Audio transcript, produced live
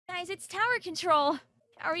Guys, it's tower control.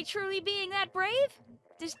 Are we truly being that brave?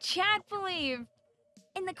 Does chat believe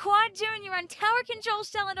in the Quad Junior on tower control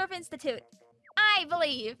Stellendorf Institute? I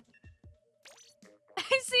believe.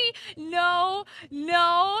 I see. No.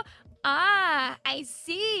 Ah, I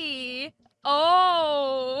see.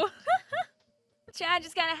 Oh. Chad,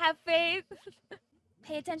 just gotta have faith.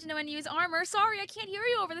 Pay attention to when you use armor. Sorry, I can't hear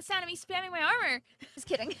you over the sound of me spamming my armor. Just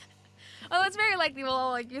kidding. Oh, it's very likely we'll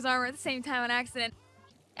all use armor at the same time on accident.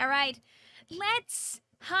 All right, let's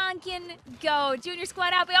honkin' go. Junior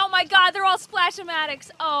squad out. Oh my God, they're all Splash-O-Matics.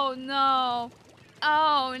 Oh no.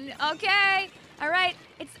 Oh, okay. All right,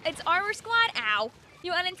 it's armor squad. Ow.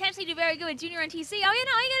 You unintentionally do very good with Junior on TC. Oh, you know, all you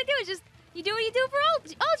gotta do is just, you do what you do for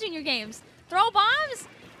all Junior games. Throw bombs,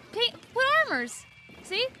 put armors.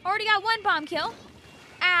 See, already got one bomb kill.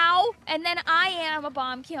 Ow, and then I am a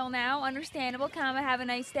bomb kill now. Understandable, comma, have a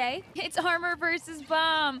nice day. It's armor versus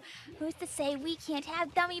bomb. Who's to say we can't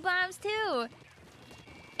have dummy bombs too?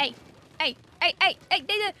 Hey, oh,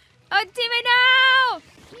 teammate, no!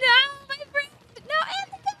 No, my friend, no!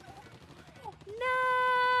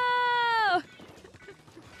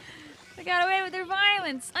 They got away with their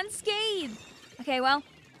violence, unscathed. Okay, well,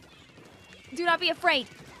 do not be afraid.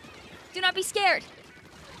 Do not be scared.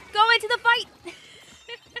 Go into the fight.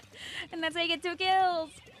 And that's how you get 2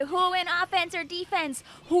 kills. Who in offense or defense?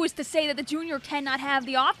 Who is to say that the Junior cannot have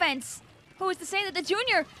the offense? Who is to say that the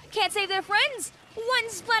Junior can't save their friends? One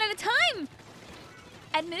splat at a time.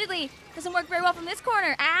 Admittedly, doesn't work very well from this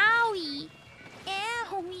corner. Owie.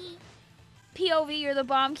 Owie. POV, you're the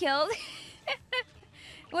bomb killed.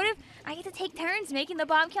 What if I get to take turns making the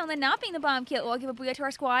bomb kill and then not being the bomb kill? Well, I'll give a booyah to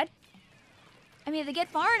our squad. I mean, if they get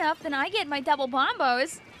far enough, then I get my double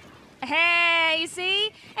bombos. Hey, you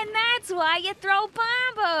see? And that's why you throw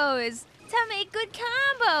bombos, to make good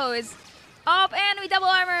combos. Oh, and we double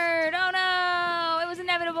armored. Oh no, it was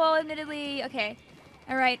inevitable, admittedly. Okay,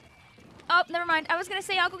 all right. Oh, never mind. I was gonna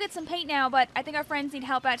say I'll go get some paint now, but I think our friends need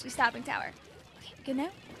help actually stopping tower. Okay, good now?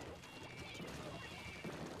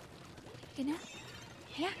 Good now?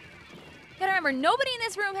 Yeah. Gotta remember, nobody in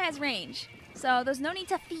this room has range, so there's no need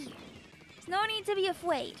to fear. There's no need to be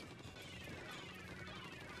afraid.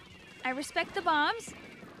 I respect the bombs.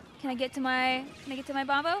 Can I get to my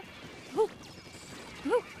bombo? Woo!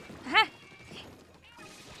 Woo! Aha! Okay.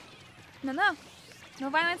 No. No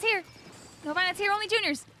violence here. No violence here, only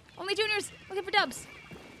juniors. Only juniors looking for dubs.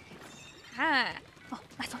 Ah. Oh,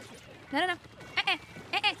 nice one. No.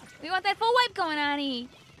 We want that full wipe going on-y.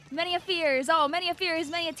 Many a fears. Oh, many a fears,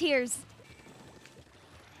 many a tears.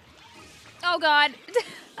 Oh God.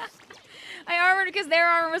 I armored because their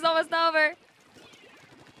armor was almost over.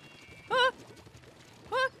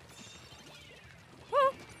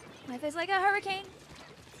 Life is like a hurricane.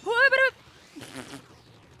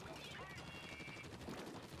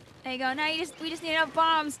 There you go. Now we just need enough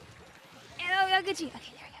bombs. And I'll get you.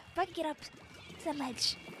 Okay, there we go. If I could get up to the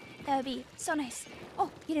ledge, that would be so nice.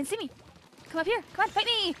 Oh, you didn't see me. Come up here. Come on, fight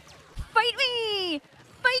me. Fight me.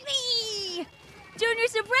 Fight me. Junior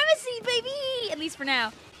supremacy, baby. At least for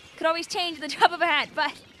now. Could always change the drop of a hat,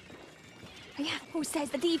 but oh, yeah. Who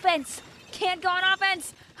says the defense can't go on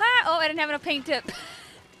offense? Huh? Oh, I didn't have enough paint tip to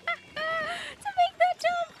make that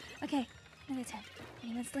jump. Okay, another 10.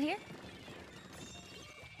 Anyone still here?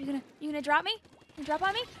 You gonna drop me? You drop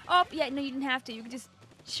on me? Oh, yeah. No, you didn't have to. You could just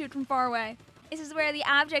shoot from far away. This is where the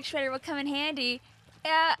object shredder will come in handy.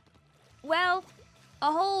 Well,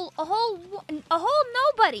 a whole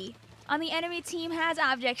nobody on the enemy team has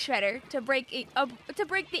object shredder to break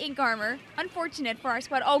the ink armor. Unfortunate for our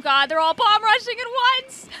squad. Oh God, they're all bomb rushing at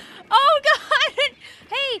once. Oh God.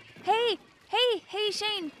 Hey,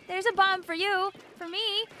 Shane. There's a bomb for you. For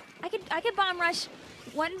me, I could bomb rush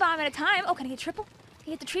one bomb at a time. Oh, can I get triple? Can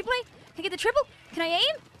I get the triple? Can I get the triple? Can I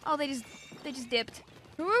aim? Oh, they just dipped.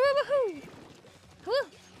 Woo-hoo-hoo-hoo.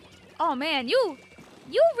 Oh man, you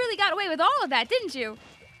really got away with all of that, didn't you?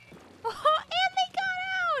 Oh, and they got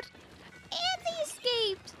out! And they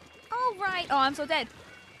escaped! All right. Oh, I'm so dead.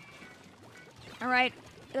 All right.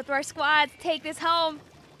 Let our squads take this home.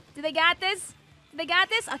 Do they got this? Do they got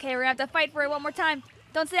this? Okay, we're gonna have to fight for it one more time.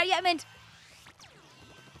 Don't say that yet, Mint.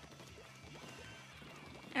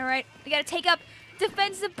 All right. We gotta take up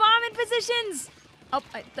defensive bombing positions. Oh,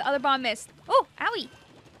 the other bomb missed. Oh, owie.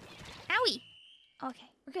 Owie. Okay,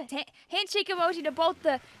 we're good. Handshake emoji to both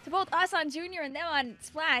us on Junior and them on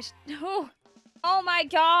Splash. Oh my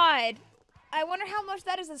God. I wonder how much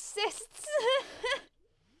that is assists.